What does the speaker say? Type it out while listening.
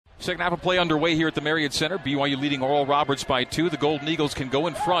Second half of play underway here at the Marriott Center. BYU leading Oral Roberts by 2. The Golden Eagles can go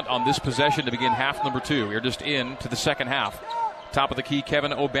in front on this possession to begin half number 2. We're just into the second half. Top of the key,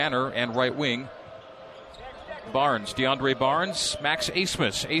 Kevin O'Banner, and right wing, Barnes. DeAndre Barnes, Max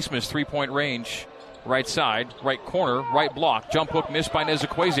Asmus. Asmus, three-point range. Right side, right corner, right block. Jump hook missed by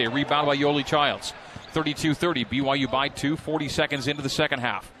Nezukweze. Rebound by Yoli Childs. 32-30. BYU by 2, 40 seconds into the second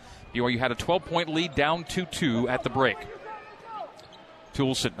half. BYU had a 12-point lead, down 2-2 at the break.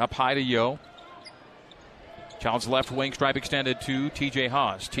 Toulson up high to Yo. Child's left wing stripe extended to TJ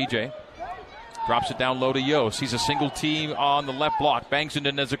Haas. TJ drops it down low to Yo. Sees a single team on the left block. Bangs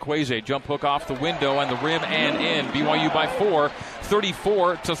into Nezukweze. Jump hook off the window and the rim and in. BYU by 4,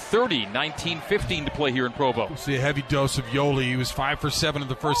 34-30. 19-15 to play here in Provo. We'll see a heavy dose of Yoli. He was 5 for 7 in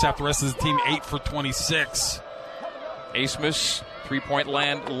the first half. The rest of the team 8 for 26. Asmus, three-point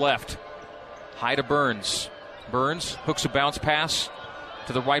land left. High to Burns. Burns hooks a bounce pass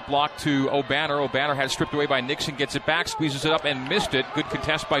to the right block to O'Banner. O'Banner had it stripped away by Nixon, gets it back, squeezes it up and missed it. Good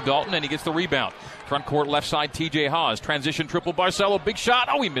contest by Dalton, and he gets the rebound. Front court left side, TJ Haas. Transition triple, Barcelo, big shot.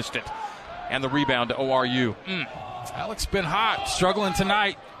 Oh, he missed it. And the rebound to ORU. Alex been hot, struggling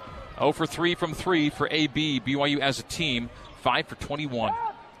tonight. 0 for 3 from 3 for AB. BYU as a team, 5 for 21.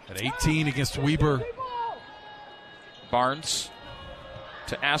 At 18 against Weber. Barnes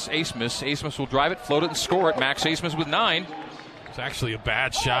to Asmus. Asmus will drive it, float it, and score it. Max Asmus with 9. It's actually a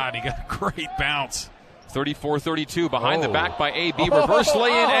bad shot. He got a great bounce. 34-32 behind the back by AB. Reverse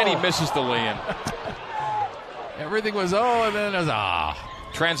lay-in, and he misses the lay-in. Everything was and then it was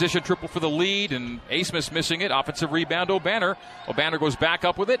Transition triple for the lead, and Asmus missing it. Offensive rebound, O'Banner. O'Banner goes back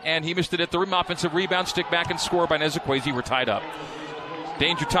up with it, and he missed it at the rim. Offensive rebound, stick back and score by Nezukweze. We're tied up.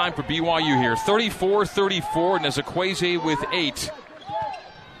 Danger time for BYU here. 34-34, Nezukweze with 8.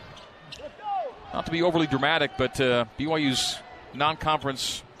 Not to be overly dramatic, but BYU's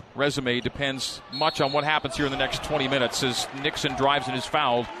non-conference resume depends much on what happens here in the next 20 minutes. As Nixon drives and is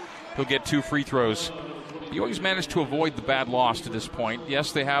fouled, he'll get 2 free throws. BYU's managed to avoid the bad loss to this point.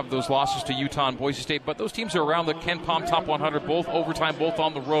 Yes, they have those losses to Utah and Boise State, but those teams are around the Ken Pom top 100, both overtime, both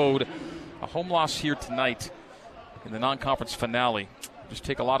on the road. A home loss here tonight in the non-conference finale. Just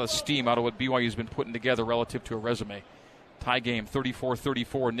take a lot of steam out of what BYU's been putting together relative to a resume. Tie game,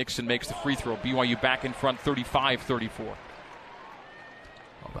 34-34. Nixon makes the free throw. BYU back in front, 35-34. Well,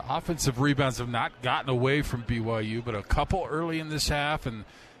 the offensive rebounds have not gotten away from BYU, but a couple early in this half, and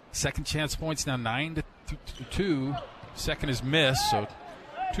second chance points now 9-2. Second is missed, so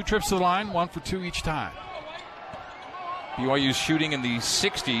 2 trips to the line, 1 for 2 each time. BYU's shooting in the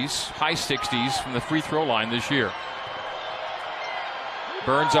 60s, high 60s from the free throw line this year.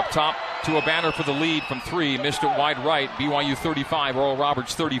 Burns up top to O'Banner for the lead from 3. Missed it wide right. BYU 35, Oral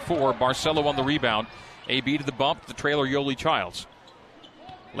Roberts 34. Barcelo on the rebound. AB to the bump. The trailer, Yoli Childs.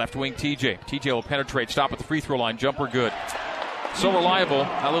 Left wing, TJ. TJ will penetrate. Stop at the free throw line. Jumper good. So reliable.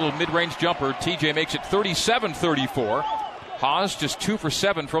 A little mid-range jumper. TJ makes it 37-34. Haas just 2 for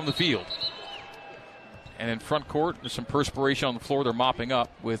 7 from the field. And in front court, there's some perspiration on the floor. They're mopping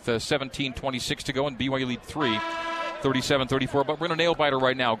up with 17:26 to go, and BYU lead 3. 37-34, but we're in a nail-biter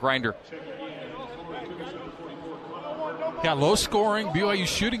right now. Grinder. Yeah, low scoring. BYU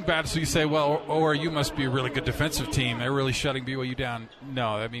shooting bad, so you say, well, ORU must be a really good defensive team. They're really shutting BYU down.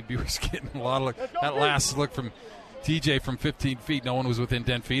 No, I mean, BYU's getting a lot of look. That last look from TJ from 15 feet, no one was within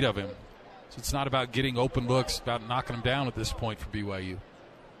 10 feet of him. So it's not about getting open looks, it's about knocking them down at this point for BYU.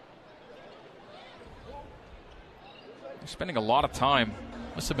 They're spending a lot of time.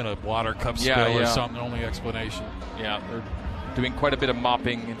 Must have been a water cup spill or something, only explanation. Yeah, they're doing quite a bit of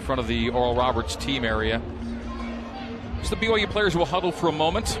mopping in front of the Oral Roberts team area. So the BYU players will huddle for a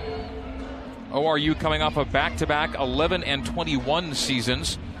moment. ORU coming off of back-to-back 11-21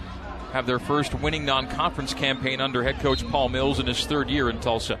 seasons. Have their first winning non-conference campaign under head coach Paul Mills in his 3rd year in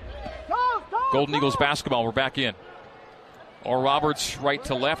Tulsa. Golden Eagles basketball, we're back in. Oral Roberts right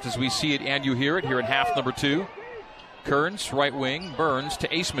to left as we see it and you hear it here in half number 2. Kearns, right wing. Burns to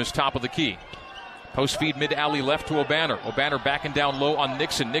Asmus, top of the key. Post feed mid-alley left to O'Banner. O'Banner backing down low on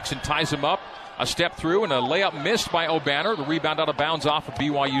Nixon. Nixon ties him up. A step through and a layup missed by O'Banner. The rebound out of bounds off of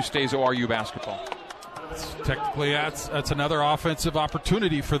BYU, stays ORU basketball. Technically, that's another offensive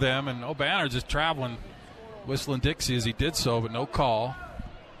opportunity for them. And O'Banner just traveling, whistling Dixie as he did so, but no call.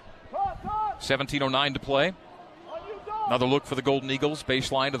 17:09 to play. Another look for the Golden Eagles.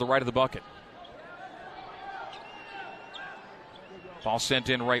 Baseline to the right of the bucket. Ball sent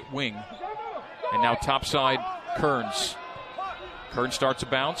in right wing. And now topside, Kearns. Kearns starts a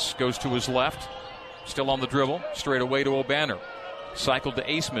bounce, goes to his left. Still on the dribble, straight away to O'Banner. Cycled to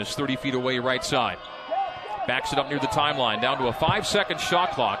Asmus, 30 feet away right side. Backs it up near the timeline. Down to a 5-second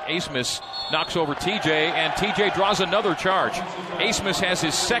shot clock. Asmus knocks over TJ, and TJ draws another charge. Asmus has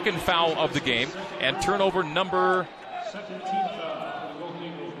his second foul of the game, and turnover number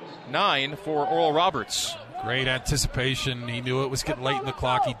 9 for Oral Roberts. Great anticipation. He knew it was getting late in the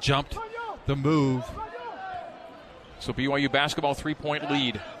clock. He jumped the move. So BYU basketball 3-point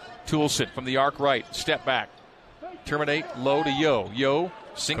lead. Toulson from the arc right. Step back. Terminate low to Yo. Yo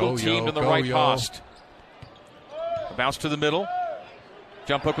single teamed in the right post. Bounce to the middle.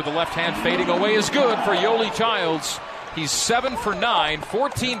 Jump hook with the left hand fading away is good for Yoli Childs. He's 7 for 9,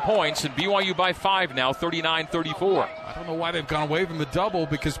 14 points, and BYU by 5 now, 39-34. I don't know why they've gone away from the double,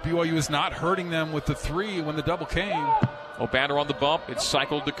 because BYU is not hurting them with the 3 when the double came. O'Banner on the bump. It's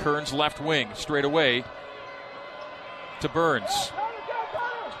cycled to Kern's left wing. Straight away to Burns.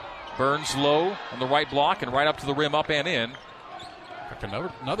 Burns low on the right block and right up to the rim, up and in.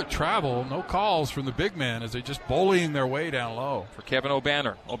 Another travel, no calls from the big men as they're just bullying their way down low. For Kevin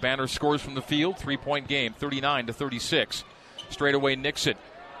O'Banner. O'Banner scores from the field, 3-point game, 39-36. Straight away Nixon.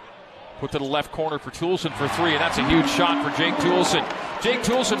 Put to the left corner for Toulson for 3, and that's a huge shot for Jake Toulson. Jake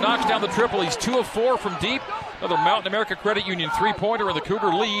Toulson knocks down the triple. He's 2 of 4 from deep. Another Mountain America Credit Union 3-pointer, and the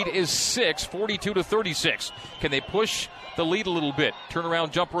Cougar lead is 6, 42-36. Can they push the lead a little bit? Turnaround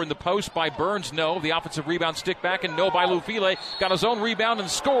jumper in the post by Burns, no. The offensive rebound stick back, and no by Lufile. Got his own rebound and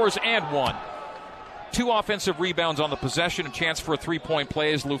scores, and 1. 2 offensive rebounds on the possession, a chance for a 3-point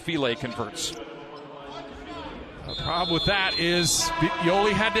play as Lufile converts. The problem with that is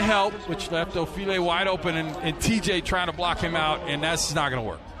Yoli had to help, which left Lufile wide open, and TJ trying to block him out, and that's not going to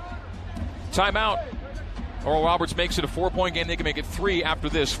work. Timeout. Oral Roberts makes it a 4-point game. They can make it 3 after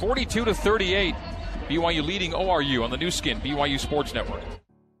this. 42-38. BYU leading ORU on the new skin, BYU Sports Network.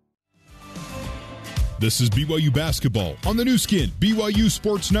 This is BYU basketball on the new skin, BYU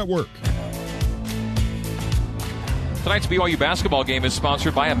Sports Network. Tonight's BYU basketball game is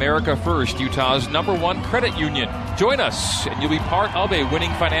sponsored by America First, Utah's #1 credit union. Join us, and you'll be part of a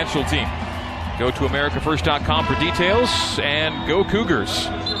winning financial team. Go to AmericaFirst.com for details, and go Cougars.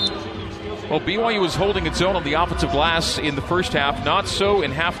 Well, BYU was holding its own on the offensive glass in the first half. Not so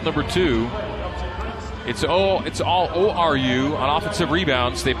in half number 2. It's all ORU on offensive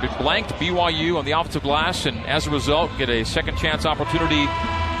rebounds. They've blanked BYU on the offensive glass, and as a result, get a second chance opportunity.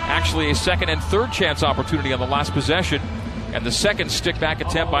 Actually, a second and third chance opportunity on the last possession. And the second stick-back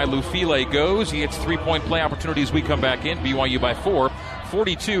attempt by Lufile goes. He gets 3-point play opportunities. We come back in. BYU by 4.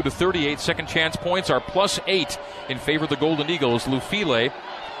 42-38. Second chance points are +8 in favor of the Golden Eagles. Lufile,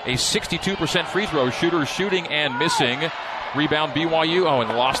 a 62% free throw shooter, shooting and missing. Rebound BYU. Oh, and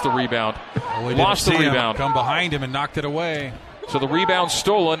lost the rebound. Well, lost the rebound. Come behind him and knocked it away. So the rebound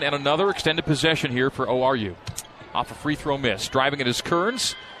stolen, and another extended possession here for ORU. Off a free throw miss. Driving it is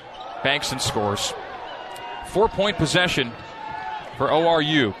Kearns. Banks and scores. 4-point possession for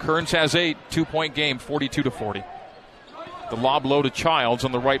ORU. Kearns has 8. 2-point game, 42-40. The lob low to Childs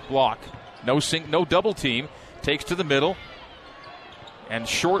on the right block. No double team. Takes to the middle. And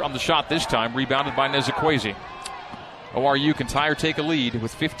short on the shot this time. Rebounded by Nezukwesi. ORU can tie or take a lead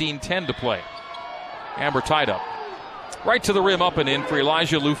with 15:10 to play. And we're tied up. Right to the rim, up and in for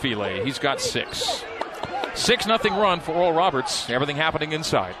Elijah Lufile. He's got 6. 6-0 run for Oral Roberts. Everything happening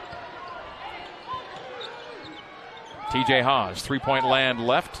inside. TJ Haas, 3-point land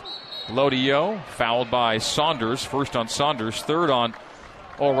left. Low to Yo, fouled by Saunders. First on Saunders, third on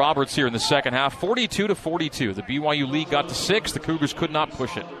Oral Roberts here in the second half. 42-42. The BYU lead got to 6. The Cougars could not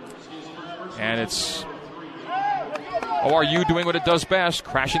push it. And it's ORU doing what it does best,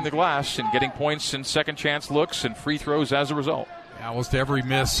 crashing the glass and getting points and second chance looks and free throws as a result. Almost every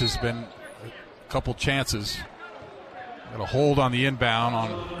miss has been a couple chances. Got a hold on the inbound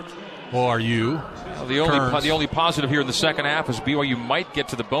on ORU. Well, the only positive here in the second half is BYU might get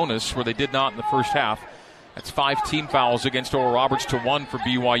to the bonus where they did not in the first half. That's 5 team fouls against Oral Roberts to 1 for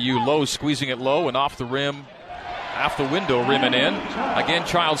BYU. Lowe squeezing it low and off the rim. Off the window, rim and in. Again,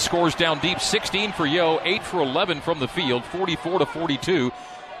 Childs scores down deep. 16 for Yo, 8 for 11 from the field, 44-42.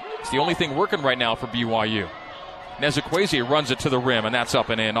 It's the only thing working right now for BYU. Nezukwesi runs it to the rim, and that's up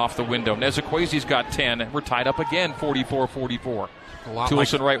and in off the window. Nezukwesi's got 10. We're tied up again, 44-44.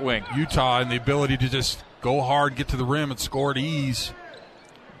 Toulson like right wing. Utah and the ability to just go hard, get to the rim, and score at ease.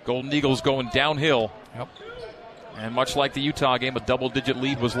 Golden Eagles going downhill. Yep. And much like the Utah game, a double-digit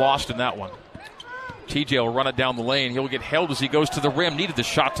lead was lost in that one. TJ will run it down the lane. He'll get held as he goes to the rim. Needed the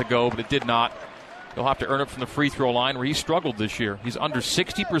shot to go, but it did not. He'll have to earn it from the free throw line where he struggled this year. He's under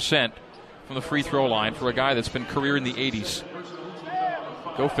 60% from the free throw line for a guy that's been career in the 80s.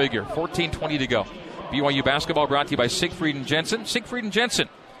 Go figure. 14:20 to go. BYU basketball brought to you by Siegfried & Jensen. Siegfried & Jensen,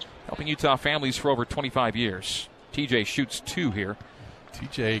 helping Utah families for over 25 years. TJ shoots 2 here.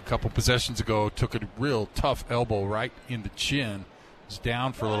 TJ, a couple possessions ago, took a real tough elbow right in the chin. Was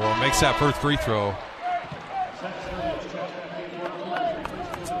down for a little while. Makes that first free throw.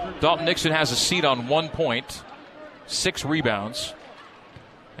 Dalton Nixon has a seat on 1 point, 6 rebounds,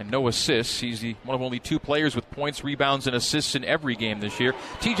 and no assists. He's one of only 2 players with points, rebounds, and assists in every game this year.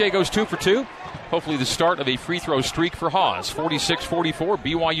 TJ goes 2 for 2. Hopefully the start of a free throw streak for Haas. 46-44,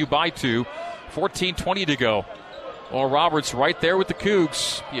 BYU by 2. 14:20 to go. Well, Roberts right there with the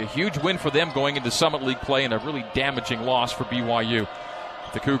Cougs. Be a huge win for them going into Summit League play, and a really damaging loss for BYU.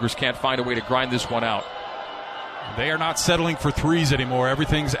 The Cougars can't find a way to grind this one out. They are not settling for threes anymore.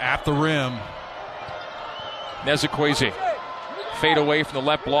 Everything's at the rim. Nezekwezi. Fade away from the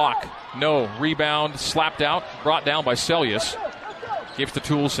left block. No. Rebound. Slapped out. Brought down by Celius. Gives to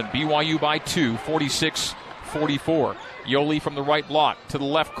Toulson. BYU by 2. 46-44. Yoli from the right block. To the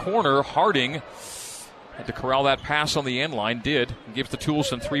left corner. Harding had to corral that pass on the end line. Did. Gives to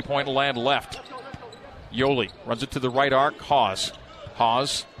Toulson. 3-point land left. Yoli runs it to the right arc. Haas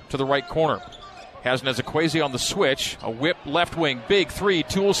to the right corner. Has Nezekwezi on the switch. A whip left wing. Big 3.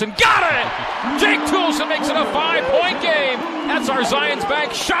 Toulson got it! Jake Toulson makes it a 5-point game. That's our Zions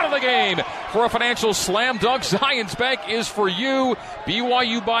Bank shot of the game. For a financial slam dunk, Zions Bank is for you.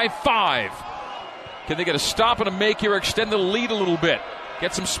 BYU by 5. Can they get a stop and a make here? Extend the lead a little bit.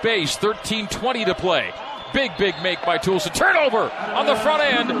 Get some space. 13:20 to play. Big make by Toulson. Turnover on the front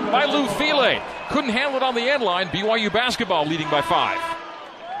end by Lou File. Couldn't handle it on the end line. BYU basketball leading by 5.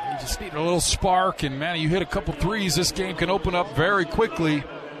 You just need a little spark, and, man, you hit a couple threes, this game can open up very quickly.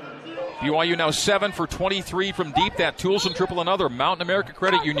 BYU now 7 for 23 from deep. That Toulson triple another. Mountain America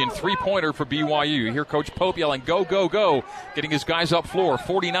Credit Union 3-pointer for BYU. You hear Coach Pope yelling, go, go, go, getting his guys up floor.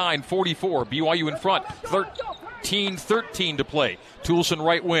 49-44. BYU in front. 13-13 to play. Toulson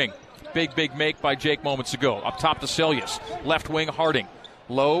right wing. Big make by Jake moments ago. Up top to Celius. Left wing Harding.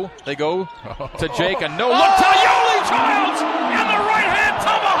 Low, they go to Jake. And no look to Yoli Childs! And the right-hand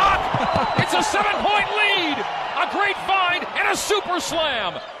tomahawk! It's a 7-point lead! A great find and a super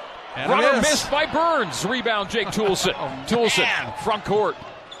slam! Runner missed by Burns. Rebound Jake Toulson. Toulson, front court.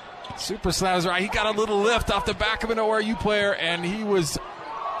 Super slams right. He got a little lift off the back of an ORU player, and he was, it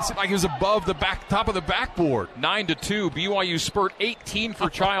seemed like he was above the top of the backboard. 9-2. BYU spurt 18 for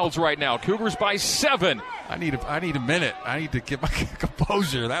Childs right now. Cougars by 7. I need a minute. I need to get my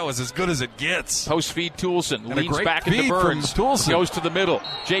composure. That was as good as it gets. Post feed Toulson. Leans back into Burns. Goes to the middle.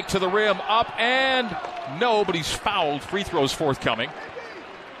 Jake to the rim. Up and no, but he's fouled. Free throws forthcoming.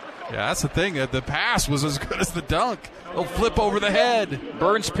 Yeah, that's the thing. The pass was as good as the dunk. They'll flip over the head.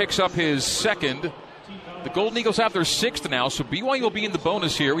 Burns picks up his second. The Golden Eagles have their 6th now, so BYU will be in the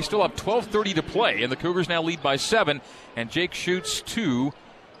bonus here. We still have 12:30 to play, and the Cougars now lead by 7. And Jake shoots 2,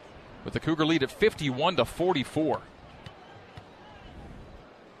 with the Cougar lead at 51-44. Well,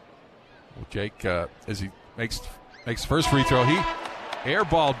 Jake, as he makes first free throw, he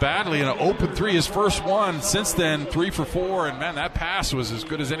airballed badly in an open 3, his first one. Since then, 3 for 4, and man, that pass was as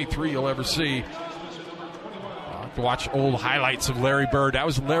good as any 3 you'll ever see. I'll have to watch old highlights of Larry Bird. That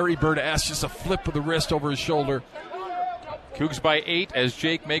was Larry Bird-esque, just a flip of the wrist over his shoulder. Cougs by 8 as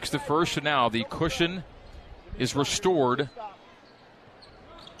Jake makes the first, and now the cushion is restored.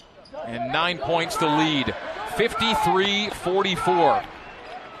 And 9 points to lead, 53-44.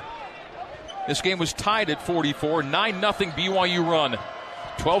 This game was tied at 44, 9-0 BYU run.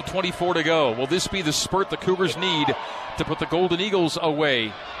 12:24 to go. Will this be the spurt the Cougars need to put the Golden Eagles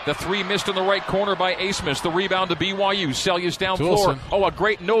away? The 3 missed in the right corner by Asmus. The rebound to BYU. Celius down floor. Oh, a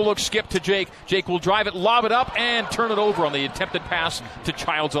great no-look skip to Jake. Jake will drive it, lob it up, and turn it over on the attempted pass to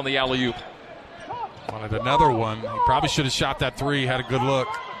Childs on the alley-oop. Wanted another one. He probably should have shot that 3, had a good look.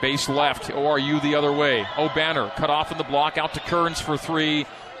 Base left, ORU the other way. O'Banner cut off in the block, out to Kearns for 3.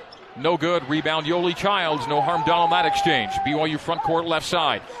 No good. Rebound Yoli Childs. No harm done on that exchange. BYU front court left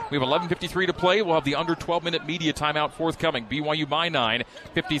side. We have 11:53 to play. We'll have the under 12-minute media timeout forthcoming. BYU by 9,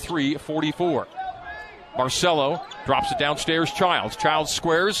 53-44. Marcelo drops it downstairs. Childs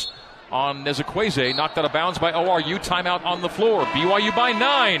squares on Nezekwezi. Knocked out of bounds by ORU. Timeout on the floor. BYU by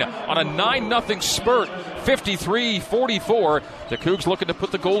 9 on a 9-0 spurt. 53-44. The Cougs looking to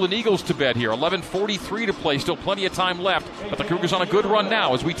put the Golden Eagles to bed here. 11:43 to play. Still plenty of time left. But the Cougars on a good run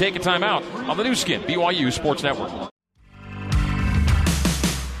now as we take a timeout on the new skin, BYU Sports Network.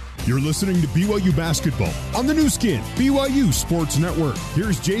 You're listening to BYU Basketball on the new skin, BYU Sports Network.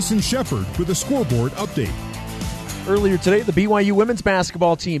 Here's Jason Shepard with a scoreboard update. Earlier today, the BYU women's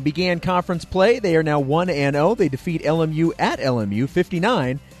basketball team began conference play. They are now 1-0. They defeat LMU at LMU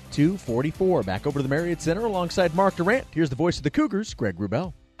 59-44. Back over to the Marriott Center alongside Mark Durant. Here's the voice of the Cougars, Greg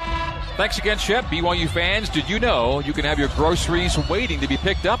Wrubell. Thanks again, Shep. BYU fans, did you know you can have your groceries waiting to be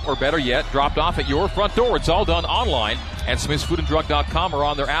picked up, or better yet, dropped off at your front door? It's all done online at smithsfoodanddrug.com or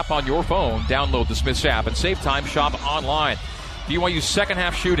on their app on your phone. Download the Smiths app and save time, shop online. BYU's second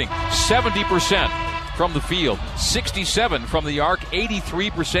half shooting, 70% from the field, 67% from the arc,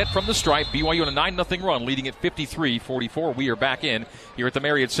 83% from the stripe. BYU on a 9-0 run, leading at 53-44. We are back in here at the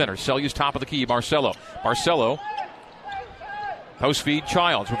Marriott Center. Selye's top of the key, Marcelo. Post feed,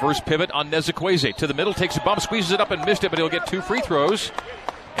 Childs. Reverse pivot on Nezukweze. To the middle, takes a bump, squeezes it up and missed it, but he'll get 2 free throws.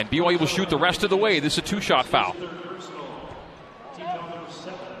 And BYU will shoot the rest of the way. This is a 2-shot foul.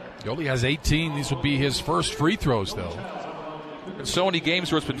 Yoli has 18. These will be his first free throws, though. In so many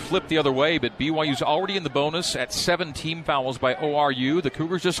games where it's been flipped the other way, but BYU's already in the bonus at 7 team fouls by ORU. The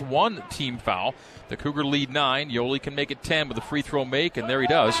Cougars just 1 team foul. The Cougar lead 9. Yoli can make it 10 with a free throw make, and there he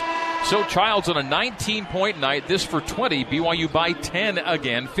does. So Childs on a 19-point night. This for 20. BYU by 10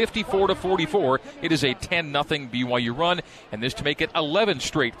 again, 54-44. It is a 10-0 BYU run, and this to make it 11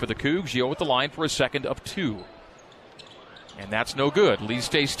 straight for the Cougs. Yo at the line for a second of 2. And that's no good. Lead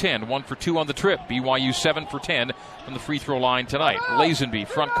stays 10. 1 for 2 on the trip. BYU 7 for 10 from the free throw line tonight. Lazenby,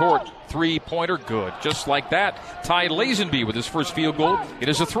 front court, 3-pointer, good. Just like that, Ty Lazenby with his first field goal. It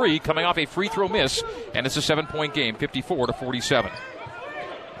is a 3 coming off a free throw miss, and it's a 7-point game, 54-47.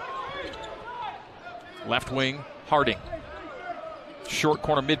 Left wing, Harding. Short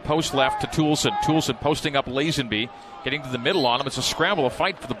corner mid-post left to Toulson. Toulson posting up Lazenby, getting to the middle on him. It's a scramble, a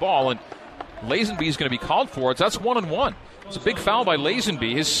fight for the ball, and Lazenby is going to be called for it. That's 1-1. It's a big foul by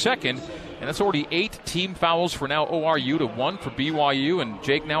Lazenby, his second, and that's already 8 team fouls for now ORU to 1 for BYU. And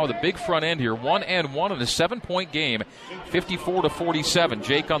Jake now with a big front end here, 1-1 in a 7-point game, 54-47.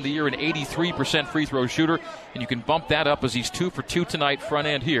 Jake on the year an 83% free throw shooter, and you can bump that up as he's 2 for 2 tonight front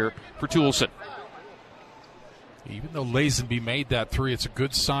end here for Toulson. Even though Lazenby made that 3, it's a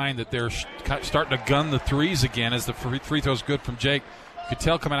good sign that they're starting to gun the threes again as the free throw's good from Jake. You could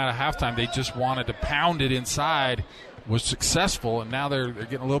tell coming out of halftime they just wanted to pound it inside, was successful, and now they're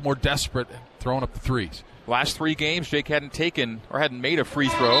getting a little more desperate and throwing up the threes. Last 3 games, Jake hadn't made a free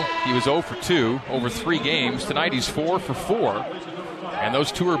throw. He was 0 for 2 over 3 games. Tonight he's 4 for 4. And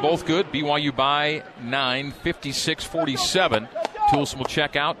those 2 are both good. BYU by 9, 56-47. Toulson will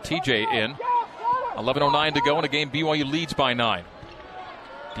check out. TJ in. 11:09 to go in a game BYU leads by 9.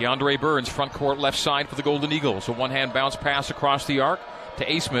 DeAndre Burns, front court left side for the Golden Eagles. A one-hand bounce pass across the arc to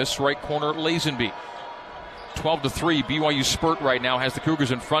Asmus, right corner Lazenby. 12-3, BYU spurt right now has the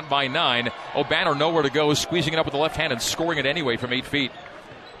Cougars in front by 9. O'Banner nowhere to go, squeezing it up with the left hand and scoring it anyway from 8 feet.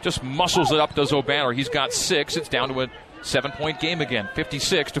 Just muscles it up, does O'Banner. He's got 6. It's down to a 7-point game again,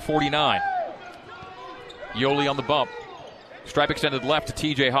 56-49. Yoli on the bump. Stripe extended left to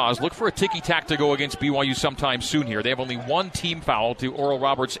TJ Haas. Look for a ticky-tack to go against BYU sometime soon here. They have only 1 team foul to Oral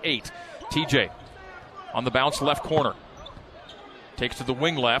Roberts' 8. TJ on the bounce left corner. Takes to the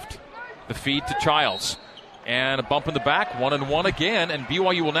wing left. The feed to Childs. And a bump in the back, 1-1 again. And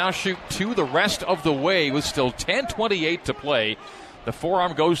BYU will now shoot 2 the rest of the way with still 10:28 to play. The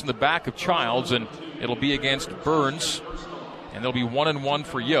forearm goes in the back of Childs, and it'll be against Burns. And there'll be 1-1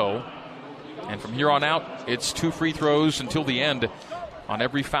 for Yo. And from here on out, it's 2 free throws until the end on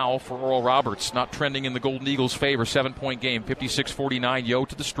every foul for Oral Roberts. Not trending in the Golden Eagles' favor. 7-point game, 56-49. Yo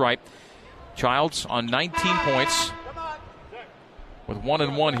to the stripe. Childs on 19 points with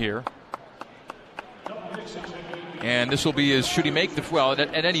 1-1 here. And this will be his should he make the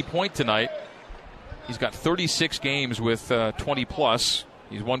at any point tonight. He's got 36 games with 20+.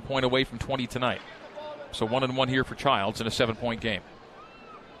 He's 1 point away from 20 tonight. So 1-1 here for Childs in a 7-point game.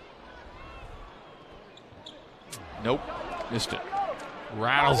 Nope, missed it.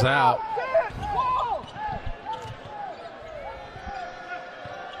 Rattles out.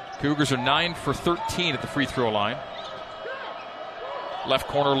 Cougars are 9 for 13 at the free throw line. Left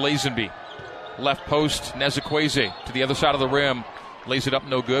corner, Lazenby. Left post, Nezukweze to the other side of the rim. Lays it up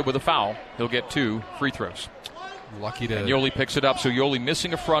no good with a foul. He'll get 2 free throws. Lucky to. And Yoli picks it up. So Yoli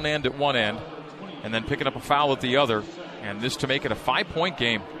missing a front end at one end and then picking up a foul at the other. And this to make it a 5-point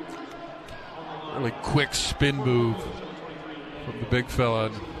game. Really quick spin move from the big fella.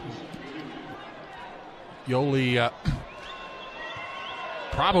 Yoli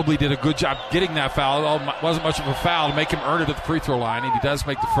probably did a good job getting that foul. It wasn't much of a foul to make him earn it at the free throw line, and he does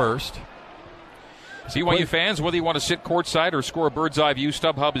make the first. BYU fans, whether you want to sit courtside or score a bird's eye view,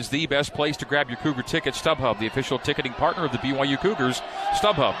 StubHub is the best place to grab your Cougar ticket. StubHub, the official ticketing partner of the BYU Cougars.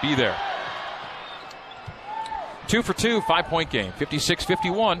 StubHub, be there. 2 for 2, 5-point game,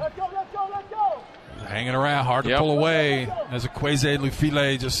 56-51. Hanging around, hard to pull away. Nezukweze and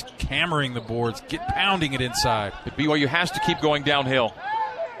Lufile just hammering the boards, pounding it inside. But BYU has to keep going downhill.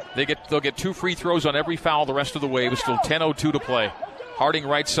 They'll get 2 free throws on every foul the rest of the way with still 10:02 to play. Harding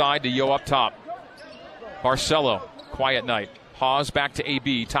right side to Yo up top. Barcelo, quiet night. Hawes back to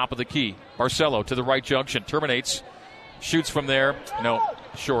AB, top of the key. Barcelo to the right junction, terminates, shoots from there. No,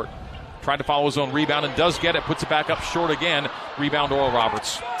 short. Trying to follow his own rebound and does get it, puts it back up short again. Rebound Oral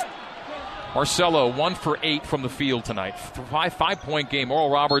Roberts. Barcelo 1 for 8 from the field tonight. 5-point game.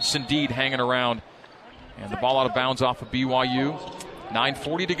 Oral Roberts indeed hanging around. And the ball out of bounds off of BYU.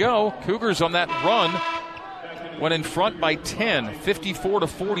 9:40 to go. Cougars on that run went in front by 10,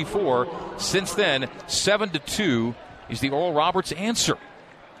 54-44. Since then, 7-2 is the Oral Roberts answer.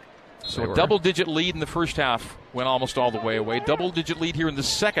 So a double-digit lead in the first half went almost all the way away. Double-digit lead here in the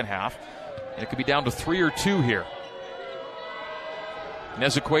second half. And it could be down to 3 or 2 here.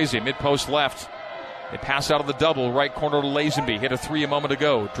 Nezukweze, mid-post left. They pass out of the double, right corner to Lazenby. Hit a 3 a moment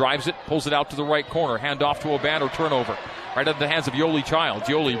ago. Drives it, pulls it out to the right corner. Hand off to Obanor, turnover. Right into the hands of Yoli Childs.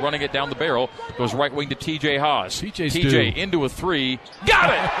 Yoli running it down the barrel. Goes right wing to TJ Haas. TJ into a 3. Got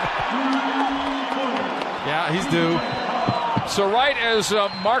it! Yeah, he's due. So right as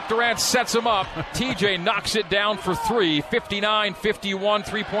Mark Durant sets him up, TJ knocks it down for 3. 59-51.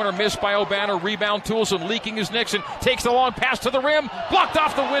 Three-pointer missed by Obanor. Rebound Toulson leaking as Nixon takes the long pass to the rim. Blocked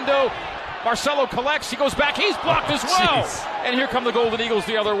off the window. Barcelo collects. He goes back. He's blocked as well. Jeez. And here come the Golden Eagles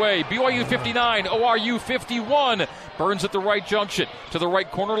the other way. BYU 59, ORU 51. Burns at the right junction. To the right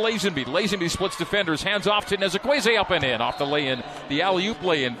corner, Lazenby. Lazenby splits defenders. Hands off to Nezukweze, up and in. Off the lay-in. The alley-oop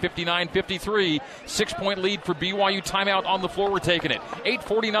lay-in. 59-53. 6-point lead for BYU. Timeout on the floor. We're taking it.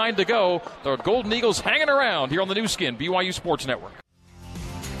 8:49 to go. The Golden Eagles hanging around here on the new skin, BYU Sports Network.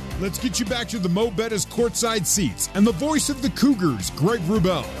 Let's get you back to the Mo Betta's courtside seats and the voice of the Cougars, Greg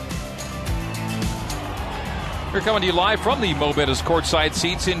Wrubell. We're coming to you live from the Mo Betta's courtside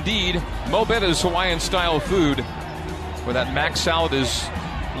seats. Indeed, Mo Betta's Hawaiian-style food, where that mac salad is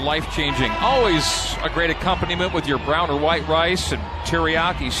life-changing. Always a great accompaniment with your brown or white rice and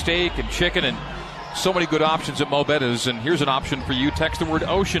teriyaki steak and chicken, and so many good options at Mo Betta's. And here's an option for you. Text the word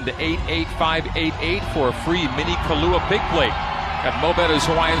OCEAN to 88588 for a free mini Kahlua pig plate at Mo Betta's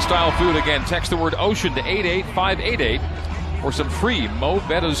Hawaiian-style food. Again, text the word OCEAN to 88588 for some free Mo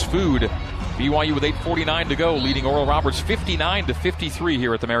Betta's food. BYU with 8:49 to go, leading Oral Roberts 59-53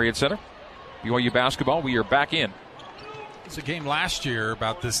 here at the Marriott Center. BYU basketball, we are back in. It's a game last year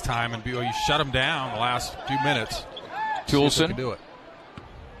about this time, and BYU shut them down the last few minutes. Toulson can do it.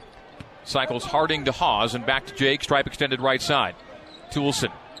 Cycles Harding to Hawes and back to Jake, stripe extended right side.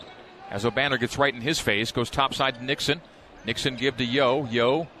 Toulson, as Obanor gets right in his face, goes topside to Nixon. Nixon give to Yo.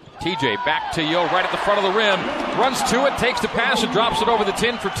 TJ back to Yo right at the front of the rim. Runs to it, takes the pass, and drops it over the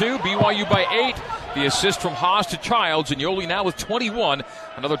 10 for 2. BYU by 8. The assist from Haas to Childs, and Yoli now with 21.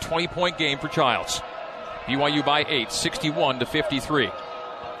 Another 20-point game for Childs. BYU by 8, 61-53.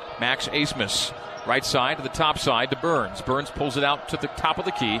 Max Asmus, right side to the top side to Burns. Burns pulls it out to the top of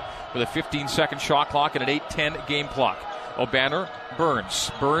the key with a 15-second shot clock and an 8:10 game clock. Obanor, Burns.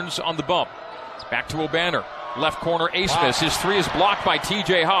 Burns on the bump. Back to Obanor. Left corner, Asmus. His 3 is blocked by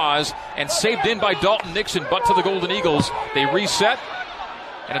TJ Haas and saved in by Dalton Nixon, but to the Golden Eagles. They reset,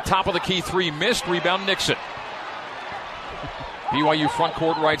 and a top of the key 3 missed. Rebound Nixon. BYU front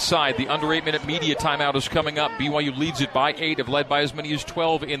court right side. The under 8-minute media timeout is coming up. BYU leads it by 8, have led by as many as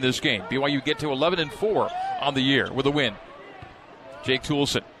 12 in this game. BYU get to 11-4 on the year with a win. Jake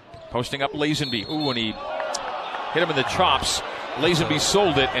Toulson posting up Lazenby. And he hit him in the chops. Lazenby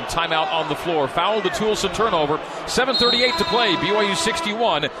sold it, and timeout on the floor. Foul to Toulson, turnover. 7:38 to play. BYU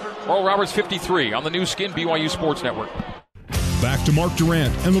 61, Oral Roberts 53 on the new skin, BYU Sports Network. Back to Mark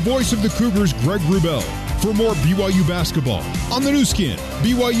Durant and the voice of the Cougars, Greg Wrubell, for more BYU basketball on the new skin,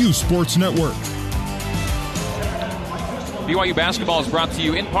 BYU Sports Network. BYU basketball is brought to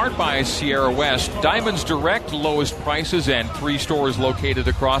you in part by Sierra West. Diamonds Direct, lowest prices, and 3 stores located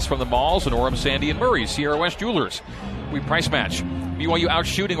across from the malls in Orem, Sandy, and Murray. Sierra West Jewelers. We price match. BYU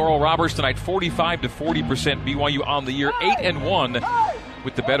outshooting Oral Roberts tonight 45-40%. BYU on the year 8-1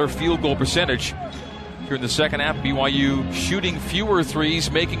 with the better field goal percentage. Here in the second half, BYU shooting fewer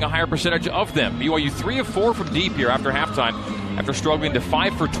threes, making a higher percentage of them. BYU 3 of 4 from deep here after halftime, after struggling to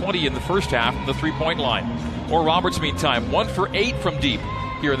 5 for 20 in the first half from the three-point line. Oral Roberts, meantime, 1 for 8 from deep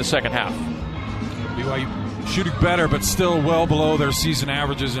here in the second half. BYU shooting better, but still well below their season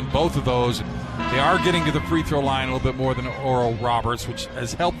averages in both of those. They are getting to the free throw line a little bit more than Oral Roberts, which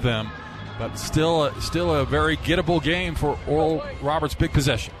has helped them, but still a very gettable game for Oral Roberts. Big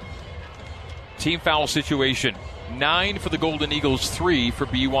possession. Team foul situation. 9 for the Golden Eagles, 3 for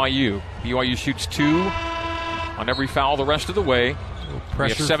BYU. BYU shoots 2 on every foul the rest of the way. We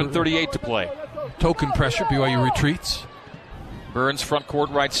have 7:38 to play. Token pressure. BYU retreats. Burns front court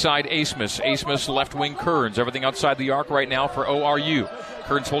right side, Asmus left wing, Kearns. Everything outside the arc right now for ORU.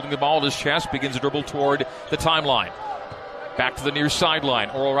 Kearns holding the ball at his chest, begins to dribble toward the timeline. Back to the near sideline.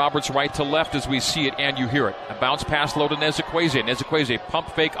 Oral Roberts right to left as we see it and you hear it. A bounce pass low to Nezikweze. Nezikweze pump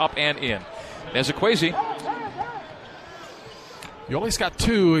fake up and in. Nezikweze. Yoeli's got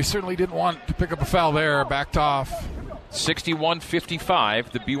 2. He certainly didn't want to pick up a foul there. Backed off.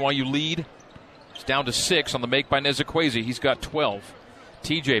 61-55. The BYU lead is down to 6 on the make by Nezikweze. He's got 12.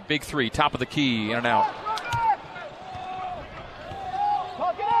 TJ, big 3, top of the key, in and out.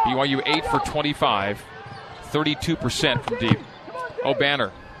 BYU 8 for 25. 32% from deep.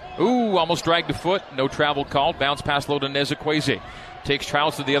 O'Banner. Ooh, almost dragged a foot. No travel called. Bounce pass low to Nezikweze. Takes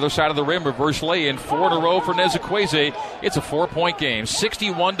Childs to the other side of the rim. Reverse lay-in. 4 in a row for Nezikweze. It's a 4-point game.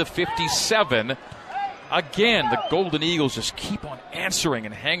 61-57. Again, the Golden Eagles just keep on answering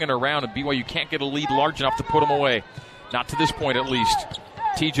and hanging around, and BYU can't get a lead large enough to put them away. Not to this point, at least.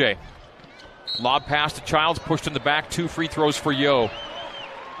 TJ. Lob pass to Childs. Pushed in the back. 2 free throws for Yo.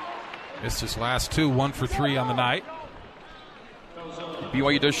 Missed his last 2, 1 for 3 on the night.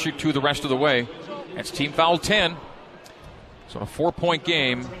 BYU does shoot 2 the rest of the way. That's team foul 10. So a 4-point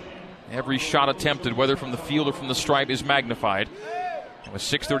game. Every shot attempted, whether from the field or from the stripe, is magnified. And with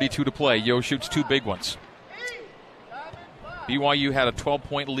 6:32 to play, Yo shoots 2 big ones. BYU had a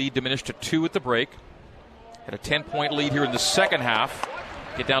 12-point lead diminished to 2 at the break. Had a 10-point lead here in the second half.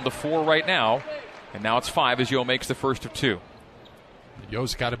 Get down to 4 right now. And now it's 5 as Yo makes the first of 2.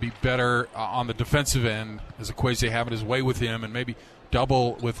 Yo's got to be better on the defensive end, as Ekweze having his way with him, and maybe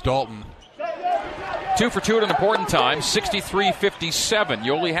double with Dalton. 2 for 2 at an important time, 63-57.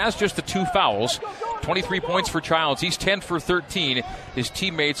 Yoli has just the 2 fouls, 23 points for Childs. He's 10 for 13. His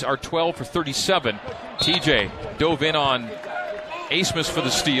teammates are 12 for 37. TJ dove in on Asmus for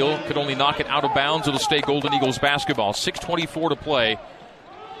the steal, could only knock it out of bounds. It'll stay Golden Eagles basketball. 6:24 to play.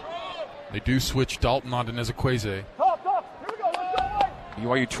 They do switch Dalton onto Nezikweze.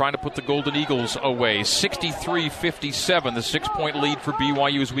 BYU trying to put the Golden Eagles away. 63-57, the 6-point lead for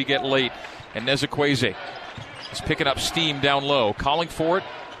BYU as we get late. And Nezikweze is picking up steam down low. Calling for it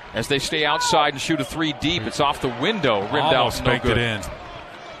as they stay outside and shoot a 3 deep. It's off the window. Rimmed Almost out, no baked good. It in.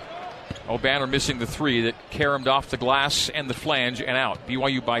 O'Banner missing the 3 that caromed off the glass and the flange and out.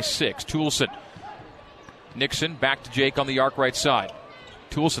 BYU by 6. Toulson. Nixon back to Jake on the arc right side.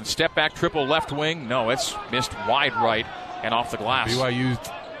 Toulson step back triple left wing. No, it's missed wide right and off the glass. BYU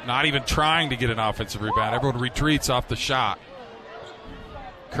not even trying to get an offensive rebound. Everyone retreats off the shot.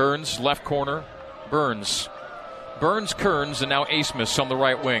 Kearns, left corner. Burns, Kearns, and now Asmus on the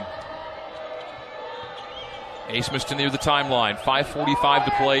right wing. Asmus to near the timeline. 5:45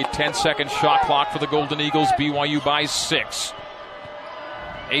 to play. 10-second shot clock for the Golden Eagles. BYU by 6.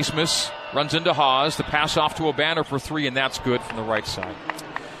 Asmus runs into Haas. The pass off to O'Banner for 3, and that's good from the right side.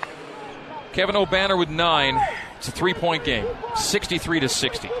 Kevin O'Banner with 9. It's a 3-point game.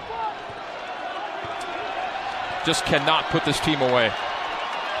 63-60. Just cannot put this team away.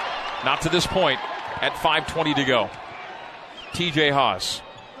 Not to this point at 5:20 to go. TJ Haas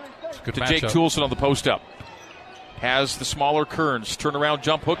to Jake Toulson on the post-up. Has the smaller Kearns. Turnaround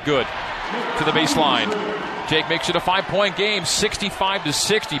jump hook good to the baseline. Jake makes it a 5-point game,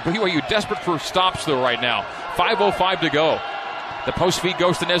 65-60. BYU desperate for stops, though, right now. 5:05 to go. The post feed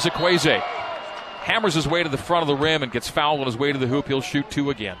goes to Nezikweze. Hammers his way to the front of the rim and gets fouled on his way to the hoop. He'll shoot 2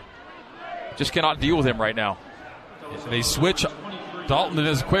 again. Just cannot deal with him right now. They switch Dalton to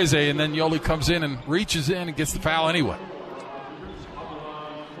Nezikweze, and then Yoli comes in and reaches in and gets the foul anyway.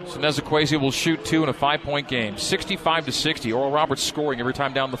 So Nezikweze will shoot 2 in a 5-point game. 65-60. Oral Roberts scoring every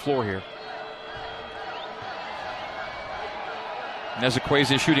time down the floor here.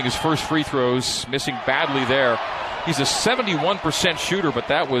 Nezikweze shooting his first free throws, missing badly there. He's a 71% shooter, but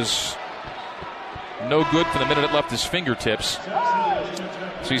that was no good for the minute it left his fingertips.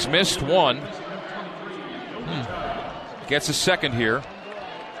 So he's missed 1. Gets a second here.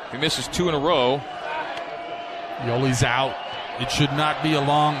 He misses 2 in a row. Yoli's out. It should not be a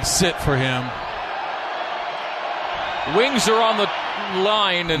long sit for him. Wings are on the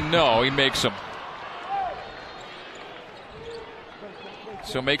line, and no, he makes them.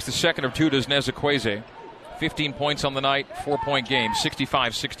 So makes the second of 2 to Nezikweze. 15 points on the night, 4-point game,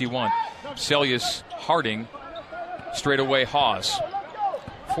 65-61. Celius Harding, straight away Haas.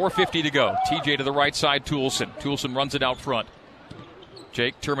 4:50 to go. TJ to the right side, Toulson. Toulson runs it out front.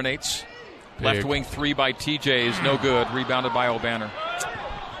 Jake terminates. Big. Left wing 3 by TJ is no good. Rebounded by O'Banner.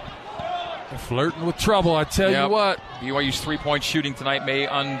 They're flirting with trouble, I tell you what. BYU's 3-point shooting tonight may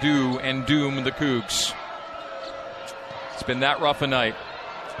undo and doom the Cougs. It's been that rough a night.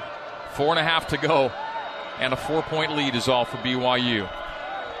 4.5 to go. and a 4-point lead is all for BYU.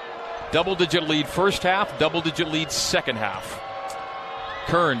 Double-digit lead first half, double-digit lead second half.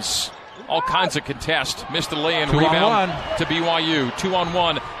 Kearns, all kinds of contest. Missed the lay-in, rebound to BYU.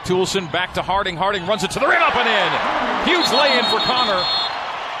 2-on-1. Toulson back to Harding. Harding runs it to the rim, up and in. Huge lay-in for Connor.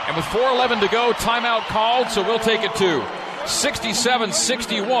 And with 4:11 to go, timeout called, so we'll take it too.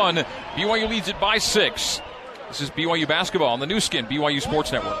 67-61. BYU leads it by 6. This is BYU basketball on the new skin, BYU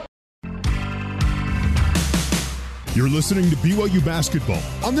Sports Network. You're listening to BYU basketball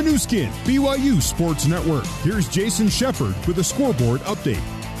on the new skin, BYU Sports Network. Here's Jason Shepard with a scoreboard update.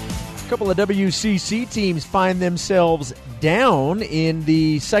 A couple of WCC teams find themselves down in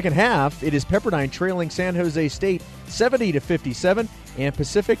the second half. It is Pepperdine trailing San Jose State 70-57, and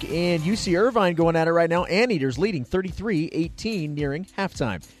Pacific and UC Irvine going at it right now. Anteaters leading 33-18 nearing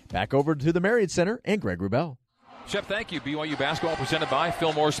halftime. Back over to the Marriott Center and Greg Wrubell. Shep, thank you. BYU basketball presented by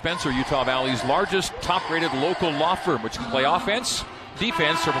Fillmore Spencer, Utah Valley's largest top-rated local law firm, which can play offense,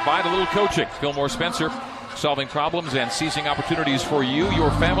 defense, or provide a little coaching. Fillmore Spencer, solving problems and seizing opportunities for you, your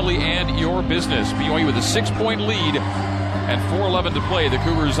family, and your business. BYU with a 6-point lead and 4:11 to play. The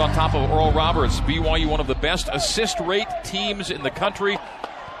Cougars on top of Oral Roberts. BYU, one of the best assist rate teams in the country,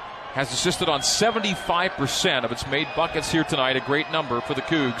 has assisted on 75% of its made buckets here tonight. A great number for the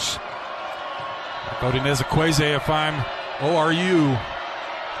Cougs. Go to Nezakweze if I'm ORU.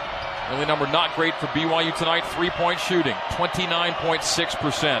 Only number not great for BYU tonight, 3-point shooting,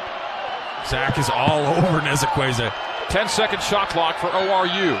 29.6%. Zach is all over Nezakweze. 10-second shot clock for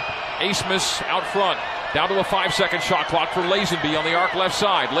ORU. Asmus out front. Down to a 5-second shot clock for Lazenby on the arc left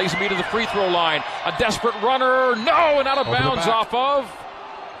side. Lazenby to the free throw line. A desperate runner. No, and out of bounds off of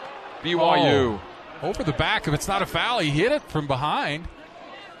BYU. Oh, over the back. If it's not a foul, he hit it from behind.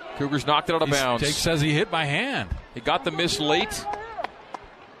 Cougars knocked it out of bounds. Jake says he hit my hand. He got the miss late.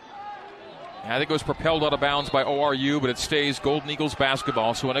 I think it was propelled out of bounds by ORU, but it stays Golden Eagles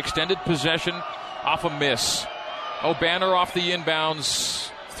basketball. So an extended possession off a miss. Banner off the inbounds.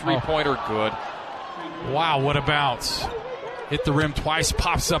 Three-pointer good. Wow, what a bounce. Hit the rim twice,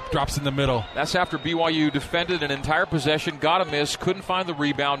 pops up, drops in the middle. That's after BYU defended an entire possession, got a miss, couldn't find the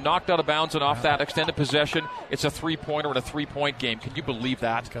rebound, knocked out of bounds, and off that extended possession, it's a three-pointer and a three-point game. Can you believe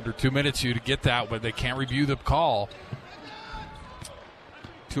that? It's under 2 minutes to get that, but they can't review the call.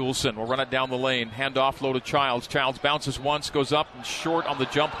 Toulson will run it down the lane. Handoff low to Childs. Childs bounces once, goes up and short on the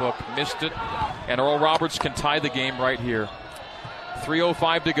jump hook. Missed it. And Earl Roberts can tie the game right here.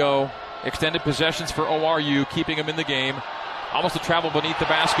 3:05 to go. Extended possessions for ORU, keeping him in the game. Almost a travel beneath the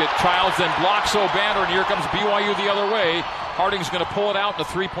basket. Childs then blocks O'Banner, and here comes BYU the other way. Harding's going to pull it out in a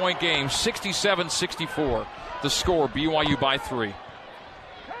three-point game. 67-64. The score, BYU by 3.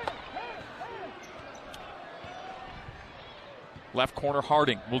 Left corner,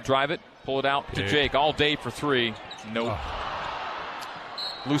 Harding will drive it, pull it out to Jake. All day for 3. Nope.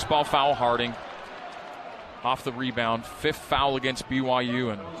 Loose ball foul, Harding. Off the rebound. 5th foul against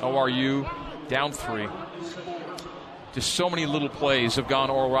BYU, and ORU down 3. Just so many little plays have gone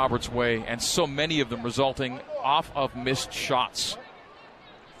Oral Roberts' way, and so many of them resulting off of missed shots.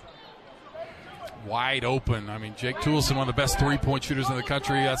 Wide open. I mean, Jake Toulson, one of the best three-point shooters in the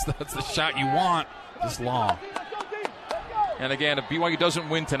country. That's the shot you want. Just long. And again, if BYU doesn't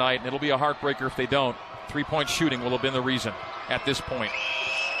win tonight, and it'll be a heartbreaker if they don't, three-point shooting will have been the reason at this point.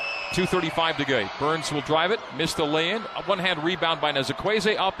 2:35 to go. Burns will drive it, miss the lay-in. A one-hand rebound by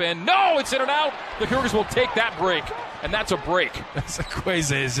Nezakweze, up and no, it's in and out. The Cougars will take that break, and that's a break.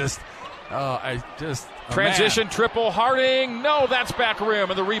 Nezakweze is just transition triple. Harding, no, that's back rim,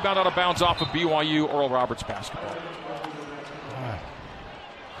 and the rebound out of bounds off of BYU. Oral Roberts basketball.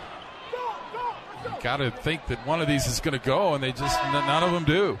 You got to think that one of these is going to go, and none of them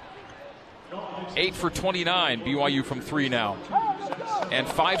do. 8 for 29, BYU from 3 now. And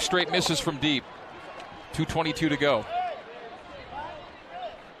 5 straight misses from deep. 2:22 to go.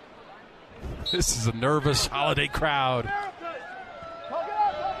 This is a nervous holiday crowd. Well,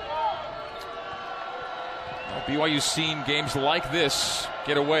 BYU's seen games like this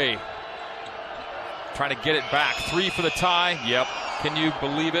get away. Trying to get it back. 3 for the tie. Yep. Can you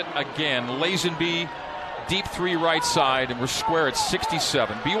believe it? Again, Lazenby, deep 3 right side, and we're square at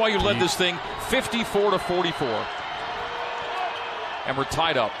 67. BYU led this thing 54-44. And we're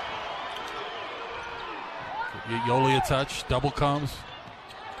tied up. Yoli a touch, double comes.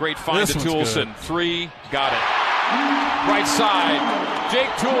 Great find to Toulson. 3, got it. Right side, Jake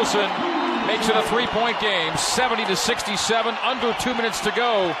Toulson makes it a 3-point game. 70-67, under 2 minutes to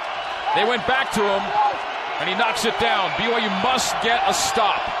go. They went back to him, and he knocks it down. BYU must get a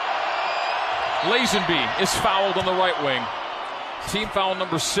stop. Lazenby is fouled on the right wing. Team foul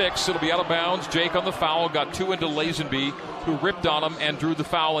number 6. It'll be out of bounds. Jake on the foul. Got 2 into Lazenby, who ripped on him and drew the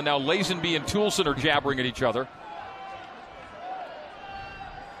foul. And now Lazenby and Toulson are jabbering at each other.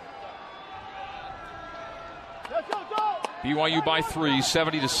 BYU by 3,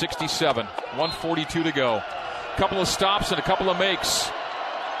 70-67. 1:42 to go. Couple of stops and a couple of makes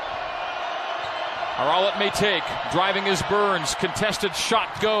are all it may take. Driving is Burns. Contested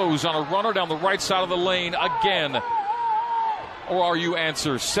shot goes on a runner down the right side of the lane again. ORU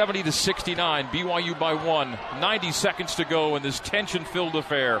answers 70-69. BYU by 1. 90 seconds to go in this tension-filled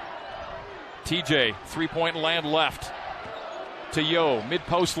affair. TJ, three-point land left to Yo,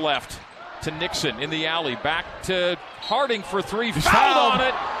 mid-post left to Nixon in the alley. Back to Harding for 3. Fouled on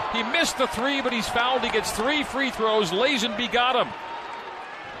it. He missed the 3, but he's fouled. He gets 3 free throws. Lazenby got him.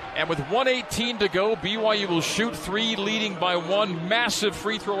 And with 1:18 to go, BYU will shoot 3, leading by 1. Massive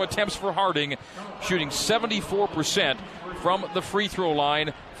free throw attempts for Harding, shooting 74% from the free throw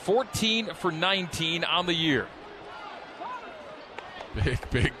line. 14 for 19 on the year.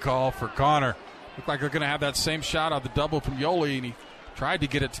 Big call for Connor. Looked like they're going to have that same shot on the double from Yoli, and he tried to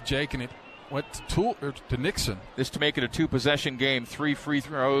get it to Jake, and it went to Nixon. This to make it a 2-possession game. 3 free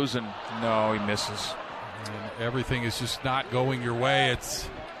throws, and no, he misses. And everything is just not going your way.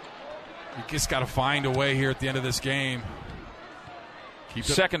 You just got to find a way here at the end of this game.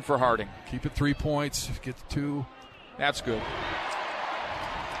 Second for Harding. Keep it 3 points. Get 2. That's good.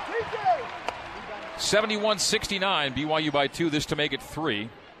 71-69. BYU by 2. This to make it 3.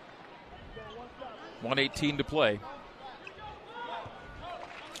 1:18 to play.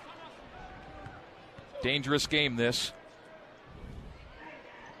 Dangerous game, this.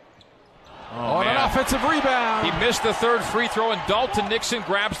 Oh, an offensive rebound. He missed the 3rd free throw, and Dalton Nixon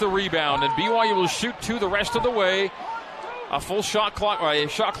grabs the rebound, and BYU will shoot 2 the rest of the way. A full shot clock, or a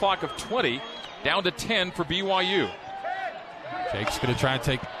shot clock of 20, down to 10 for BYU. Jake's going to try and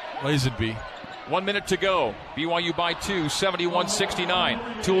take Lazenby. 1 minute to go. BYU by 2, 71-69.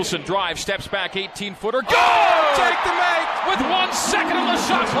 Toulson drives, steps back, 18-footer. Go! Jake the make! With 1 second on the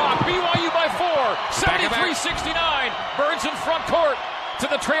shot clock. BYU by 4, 73-69. Burns in front court to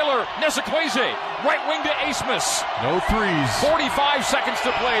the trailer. Nesekweze, right wing to Asmus. No threes. 45 seconds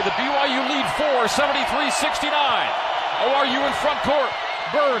to play. The BYU lead 4, 73-69. ORU in front court.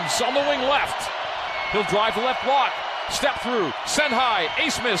 Burns on the wing left. He'll drive the left block. Step through, send high,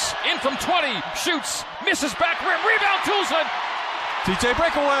 Asmus in from 20, shoots, misses back rim, rebound Toulson. TJ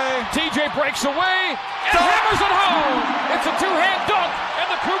breakaway. TJ breaks away and hammers it home. It's a 2-hand dunk, and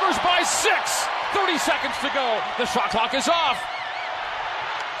the Cougars by 6. 30 seconds to go. The shot clock is off.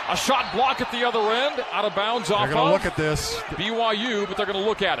 A shot block at the other end, out of bounds off. They're going to look at this. BYU, but they're going to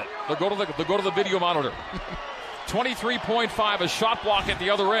look at it. They'll go to the video monitor. 23.5, a shot block at the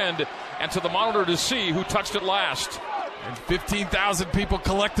other end, and to the monitor to see who touched it last. And 15,000 people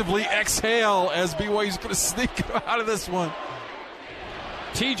collectively exhale as BYU's going to sneak out of this one.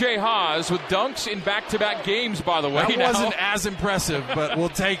 TJ Haas with dunks in back-to-back games, by the way. That wasn't as impressive, but we'll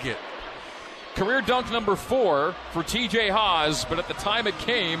take it. Career dunk number 4 for TJ Haas, but at the time it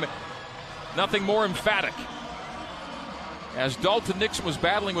came, nothing more emphatic. As Dalton Nixon was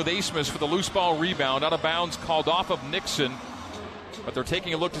battling with Asmus for the loose ball rebound, out of bounds, called off of Nixon, but they're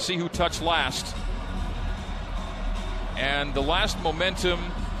taking a look to see who touched last. And the last momentum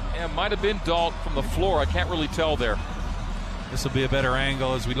might have been Dalt from the floor. I can't really tell there. This will be a better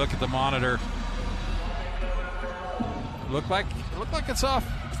angle as we look at the monitor. Look like it's off.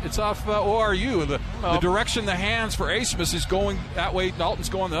 It's off ORU. The direction the hands for Asmus is going that way. Dalton's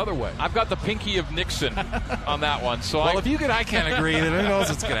going the other way. I've got the pinky of Nixon on that one. So if you and I can't agree, then who knows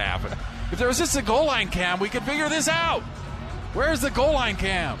what's going to happen? If there was just a goal line cam, we could figure this out. Where's the goal line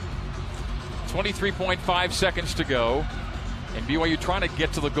cam? 23.5 seconds to go. And BYU trying to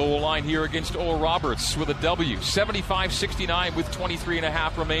get to the goal line here against Oral Roberts with a W. 75-69 with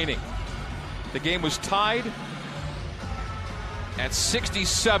 23.5 remaining. The game was tied at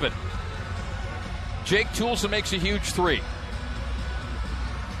 67. Jake Toulson makes a huge 3.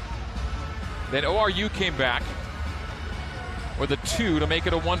 Then ORU came back with a 2 to make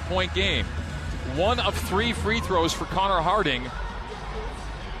it a 1-point game. 1 of 3 free throws for Connor Harding.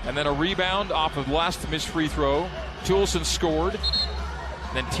 And then a rebound off of the last missed free throw. Toulson scored.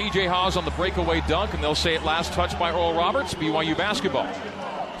 Then TJ Haas on the breakaway dunk, and they'll say it last touch by Oral Roberts, BYU basketball.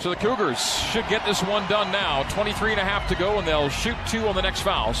 So the Cougars should get this one done now. 23.5 to go, and they'll shoot 2 on the next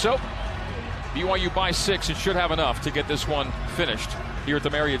foul. So BYU by 6 and should have enough to get this one finished here at the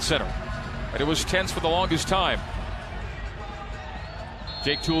Marriott Center. And it was tense for the longest time.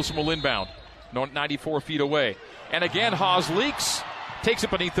 Jake Toulson will inbound, 94 feet away. And again, Haas leaks, takes it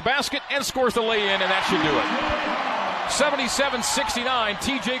beneath the basket, and scores the lay-in, and that should do it. 77-69.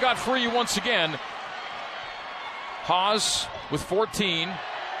 TJ got free once again. Haas with 14.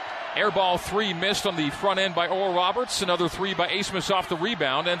 Airball 3 missed on the front end by Oral Roberts. Another 3 by Asmus off the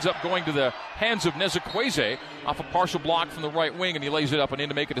rebound. Ends up going to the hands of Nezukweze off a partial block from the right wing, and he lays it up and in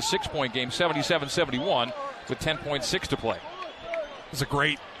to make it a 6-point game, 77-71, with 10.6 to play. It was a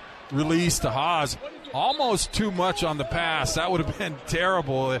great release to Haas. Almost too much on the pass. That would have been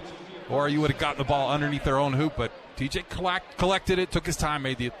terrible, or you would have gotten the ball underneath their own hoop, but TJ collected it, took his time,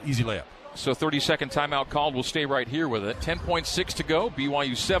 made the easy layup. So 30-second timeout called. We'll stay right here with it. 10.6 to go.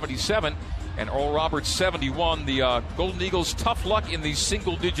 BYU 77 and Oral Roberts 71. The Golden Eagles, tough luck in these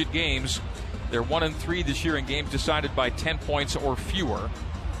single-digit games. They're 1-3 this year in games decided by 10 points or fewer.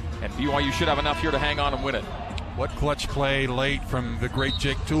 And BYU should have enough here to hang on and win it. What clutch play late from the great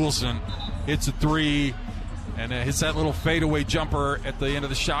Jake Toulson. Hits a 3 and hits that little fadeaway jumper at the end of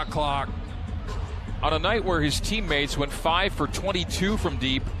the shot clock. On a night where his teammates went 5 for 22 from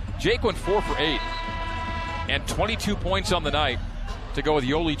deep, Jake went 4 for 8, and 22 points on the night to go with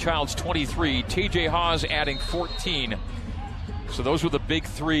Yoli Child's 23. TJ Haas adding 14. So those were the big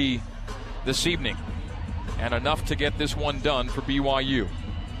 3 this evening, and enough to get this one done for BYU.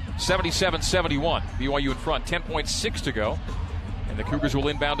 77-71, BYU in front, 10.6 to go, and the Cougars will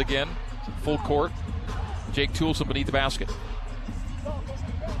inbound again, full court. Jake Toulson beneath the basket.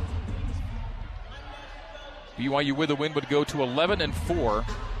 BYU with a win would go to 11-4.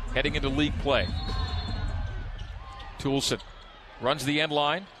 Heading into league play. Toulson runs the end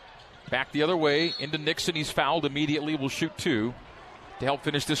line. Back the other way into Nixon. He's fouled immediately. Will shoot 2 to help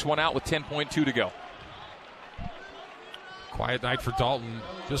finish this one out with 10.2 to go. Quiet night for Dalton.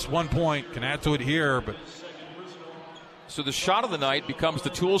 Just 1 point. Can add to it here, but. So the shot of the night becomes the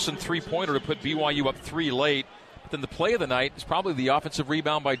Toulson three-pointer to put BYU up 3 late. But then the play of the night is probably the offensive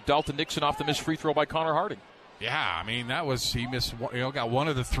rebound by Dalton Nixon off the missed free throw by Connor Harding. Yeah, I mean, he missed, got 1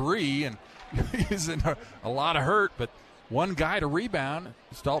 of the 3, and he's in a lot of hurt, but one guy to rebound.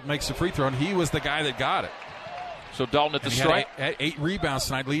 Dalton makes the free throw, and he was the guy that got it. So Dalton at the strike. Had 8 rebounds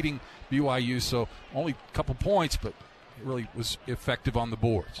tonight, leading BYU, so only a couple points, but it really was effective on the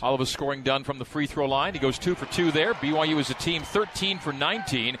boards. All of his scoring done from the free throw line. He goes 2 for 2 there. BYU is a team 13 for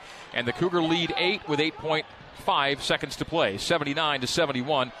 19, and the Cougar lead 8 with 8.5 seconds to play,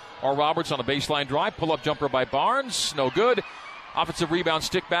 79-71. Oral Roberts on a baseline drive. Pull-up jumper by Barnes. No good. Offensive rebound,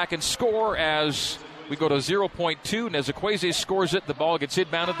 stick back and score as we go to 0.2. Nezukweze scores it. The ball gets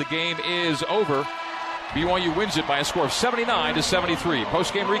inbounded. The game is over. BYU wins it by a score of 79-73.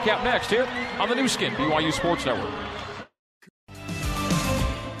 Post-game recap next here on the new skin, BYU Sports Network.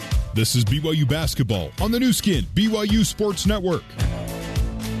 This is BYU Basketball on the new skin, BYU Sports Network.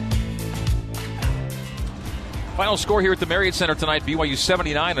 Final score here at the Marriott Center tonight, BYU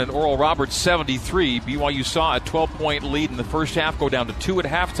 79 and Oral Roberts 73. BYU saw a 12-point lead in the first half go down to 2 at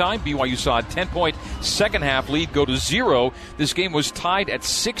halftime. BYU saw a 10-point second half lead go to 0. This game was tied at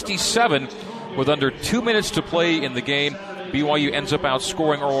 67 with under 2 minutes to play in the game. BYU ends up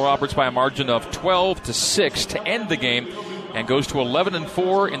outscoring Oral Roberts by a margin of 12-6 to end the game and goes to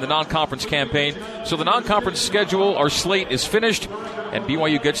 11-4 in the non-conference campaign. So the non-conference schedule, our slate is finished, and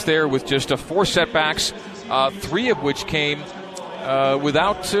BYU gets there with just 4 setbacks. 3 of which came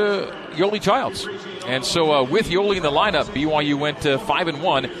without Yoli Childs. And so with Yoli in the lineup, BYU went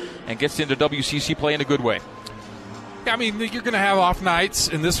 5-1 and gets into WCC play in a good way. I mean, you're going to have off nights,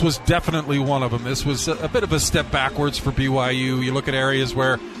 and this was definitely one of them. This was a bit of a step backwards for BYU. You look at areas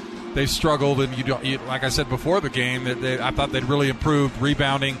where they've struggled, and you like I said before the game, I thought they'd really improved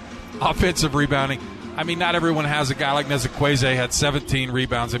rebounding, offensive rebounding. I mean, not everyone has a guy like Nezukweze had 17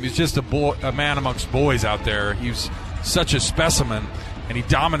 rebounds. I mean, he's just a man amongst boys out there. He was such a specimen, and he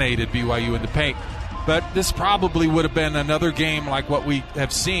dominated BYU in the paint. But this probably would have been another game like what we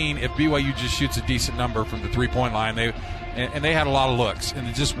have seen if BYU just shoots a decent number from the three-point line. They had a lot of looks, and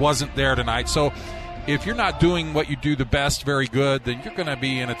it just wasn't there tonight. So if you're not doing what you do the best very good, then you're going to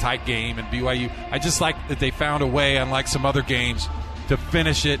be in a tight game. And BYU, I just like that they found a way, unlike some other games, to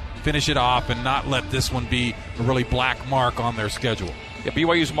finish it off and not let this one be a really black mark on their schedule. Yeah,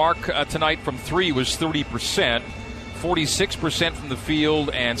 BYU's mark tonight from 3 was 30%, 46% from the field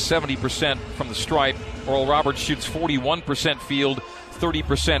and 70% from the stripe. Oral Roberts shoots 41% field,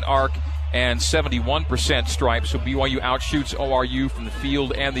 30% arc, and 71% stripe. So BYU outshoots ORU from the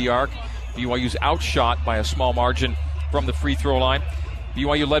field and the arc. BYU's outshot by a small margin from the free throw line.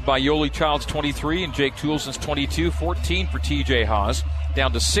 BYU led by Yoli Child's 23 and Jake Toulson's 22, 14 for TJ Haas.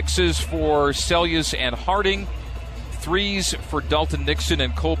 Down to 6s for Sellius and Harding, 3s for Dalton Nixon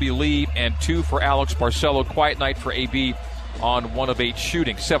and Colby Lee, and 2 for Alex Barcelo. Quiet night for AB on 1 of 8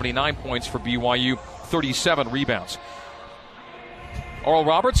 shooting. 79 points for BYU, 37 rebounds. Oral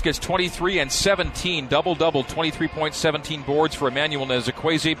Roberts gets 23 and 17, double-double, 23 points, 17 boards for Emmanuel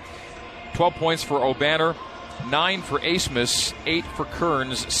Nezekwesi, 12 points for O'Banner, 9 for Asmus, 8 for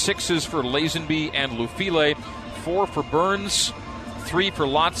Kearns, 6s for Lazenby and Lufile, 4 for Burns, 3 for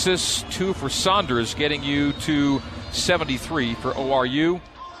Lotsis, 2 for Saunders, getting you to 73 for ORU.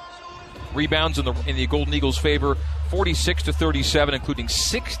 Rebounds in the Golden Eagles' favor, 46-37, including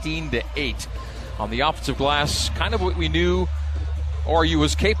 16-8 on the offensive glass. Kind of what we knew ORU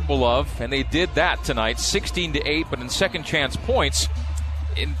was capable of, and they did that tonight, 16-8. But in second chance points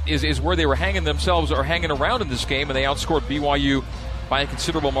is where they were hanging themselves or hanging around in this game, and they outscored BYU by a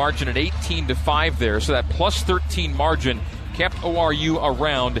considerable margin at 18-5 there. So that plus 13 margin kept ORU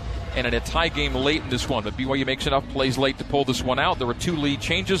around and in a tie game late in this one. But BYU makes enough plays late to pull this one out. There were 2 lead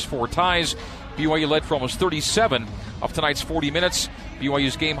changes, 4 ties. BYU led for almost 37 of tonight's 40 minutes.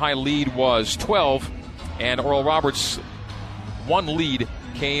 BYU's game-high lead was 12, and Oral Roberts' 1 lead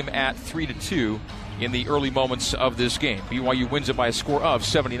came at 3-2 in the early moments of this game. BYU wins it by a score of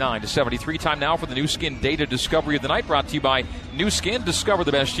 79-73. Time now for the Nu Skin Data Discovery of the Night, brought to you by Nu Skin. Discover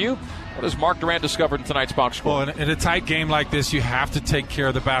the best you. What has Mark Durant discovered in tonight's box score? Well, in a tight game like this, you have to take care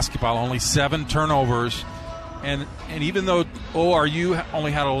of the basketball. Only 7 turnovers. And even though ORU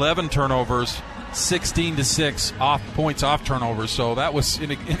only had 11 turnovers, 16-6 points off turnovers. So that was,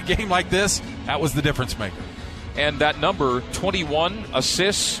 in a game like this, that was the difference maker. And that number, 21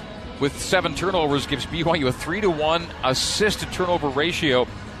 assists with 7 turnovers, gives BYU a 3-to-1 assist-to-turnover ratio.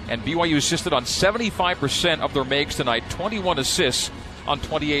 And BYU assisted on 75% of their makes tonight, 21 assists on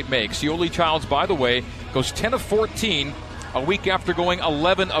 28 makes. Yoli Childs, by the way, goes 10 of 14 a week after going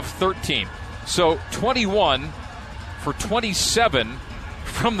 11 of 13. So 21 for 27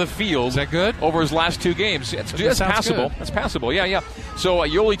 from the field. Is that good? Over his last 2 games. That's passable. Good. That's passable, yeah. So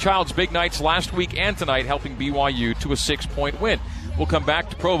Yoli Childs' big nights last week and tonight helping BYU to a 6-point win. We'll come back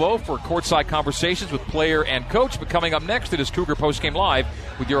to Provo for courtside conversations with player and coach. But coming up next, it is Cougar Postgame Live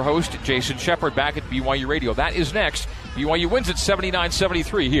with your host, Jason Shepard, back at BYU Radio. That is next. BYU wins at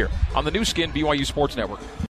 79-73 here on the Nu Skin BYU Sports Network.